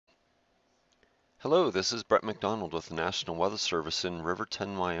Hello, this is Brett McDonald with the National Weather Service in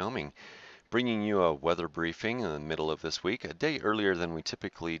Riverton, Wyoming, bringing you a weather briefing in the middle of this week, a day earlier than we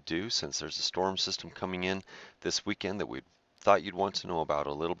typically do since there's a storm system coming in this weekend that we thought you'd want to know about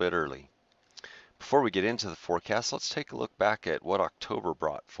a little bit early. Before we get into the forecast, let's take a look back at what October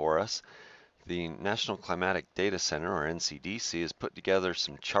brought for us. The National Climatic Data Center, or NCDC, has put together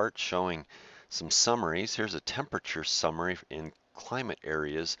some charts showing some summaries. Here's a temperature summary in climate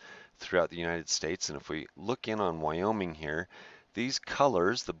areas throughout the United States. And if we look in on Wyoming here, these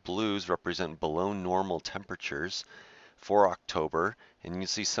colors, the blues, represent below normal temperatures for October. And you can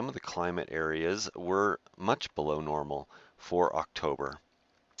see some of the climate areas were much below normal for October.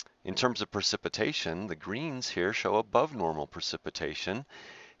 In terms of precipitation, the greens here show above normal precipitation.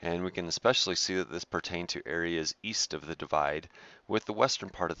 And we can especially see that this pertained to areas east of the divide, with the western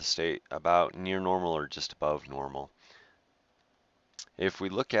part of the state about near normal or just above normal. If we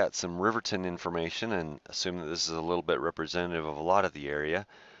look at some Riverton information and assume that this is a little bit representative of a lot of the area,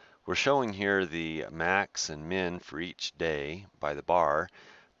 we're showing here the max and min for each day by the bar,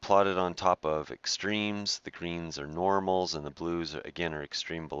 plotted on top of extremes. The greens are normals and the blues again are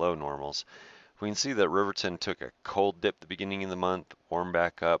extreme below normals. We can see that Riverton took a cold dip at the beginning of the month, warmed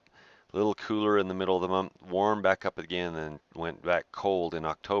back up, a little cooler in the middle of the month, warmed back up again, and went back cold in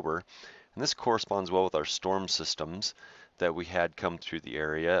October. And this corresponds well with our storm systems that we had come through the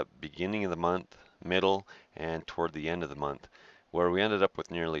area beginning of the month, middle, and toward the end of the month, where we ended up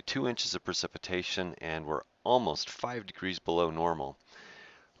with nearly 2 inches of precipitation and were almost 5 degrees below normal.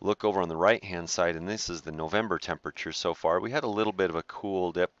 Look over on the right hand side, and this is the November temperature so far. We had a little bit of a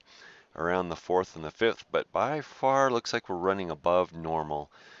cool dip around the 4th and the 5th, but by far looks like we're running above normal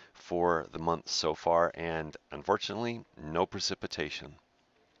for the month so far, and unfortunately, no precipitation.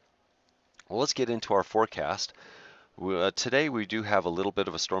 Well, let's get into our forecast. Today we do have a little bit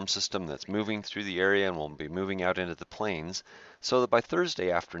of a storm system that's moving through the area and will be moving out into the plains, so that by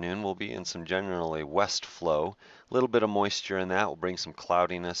Thursday afternoon we'll be in some generally west flow. A little bit of moisture in that will bring some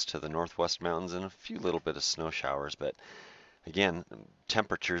cloudiness to the northwest mountains and a few little bit of snow showers, but again,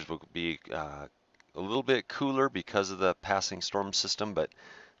 temperatures will be a little bit cooler because of the passing storm system, but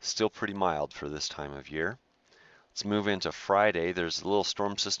still pretty mild for this time of year. Let's move into Friday. There's a little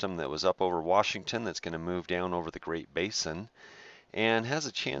storm system that was up over Washington that's going to move down over the Great Basin and has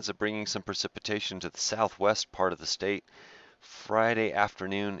a chance of bringing some precipitation to the southwest part of the state Friday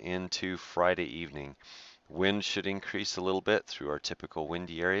afternoon into Friday evening. Wind should increase a little bit through our typical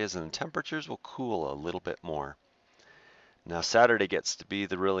windy areas, and the temperatures will cool a little bit more. Now Saturday gets to be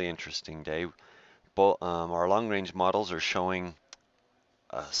the really interesting day. Our long-range models are showing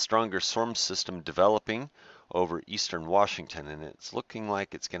a stronger storm system developing over eastern Washington, and it's looking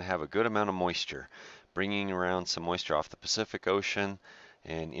like it's going to have a good amount of moisture, bringing around some moisture off the Pacific Ocean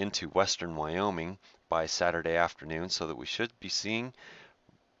and into western Wyoming by Saturday afternoon, so that we should be seeing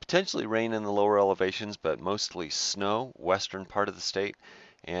potentially rain in the lower elevations, but mostly snow western part of the state,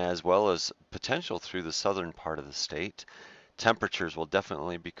 as well as potential through the southern part of the state. Temperatures will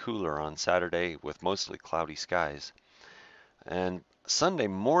definitely be cooler on Saturday with mostly cloudy skies. And Sunday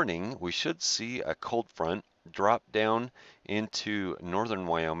morning, we should see a cold front drop down into northern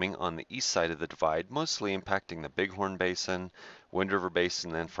Wyoming on the east side of the divide, mostly impacting the Bighorn Basin, Wind River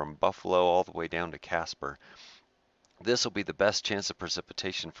Basin, and from Buffalo all the way down to Casper. This will be the best chance of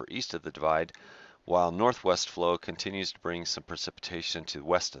precipitation for east of the divide, while northwest flow continues to bring some precipitation to the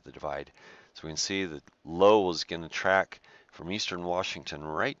west of the divide. So we can see the low is going to track from eastern Washington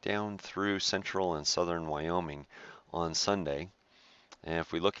right down through central and southern Wyoming on Sunday. And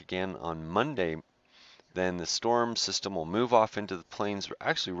if we look again on Monday, then the storm system will move off into the plains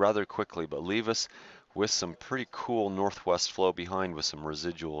actually rather quickly, but leave us with some pretty cool northwest flow behind with some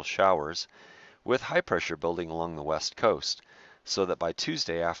residual showers, with high pressure building along the west coast, so that by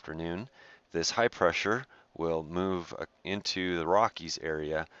Tuesday afternoon, this high pressure will move into the Rockies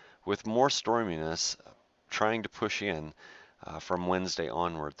area with more storminess trying to push in from Wednesday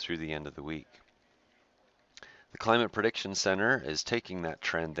onward through the end of the week. The Climate Prediction Center is taking that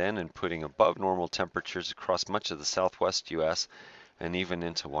trend then and putting above normal temperatures across much of the southwest U.S. and even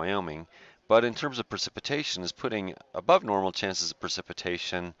into Wyoming, but in terms of precipitation is putting above normal chances of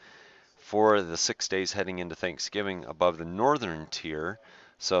precipitation for the 6 days heading into Thanksgiving above the northern tier,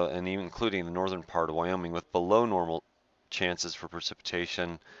 so and even including the northern part of Wyoming, with below normal chances for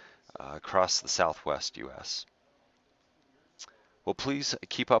precipitation across the southwest U.S. Well, please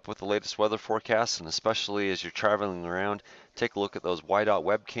keep up with the latest weather forecasts, and especially as you're traveling around, take a look at those WYDOT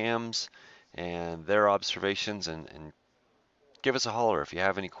webcams and their observations, and give us a holler if you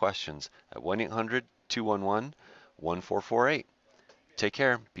have any questions at 1-800-211-1448. Take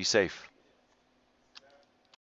care. Be safe.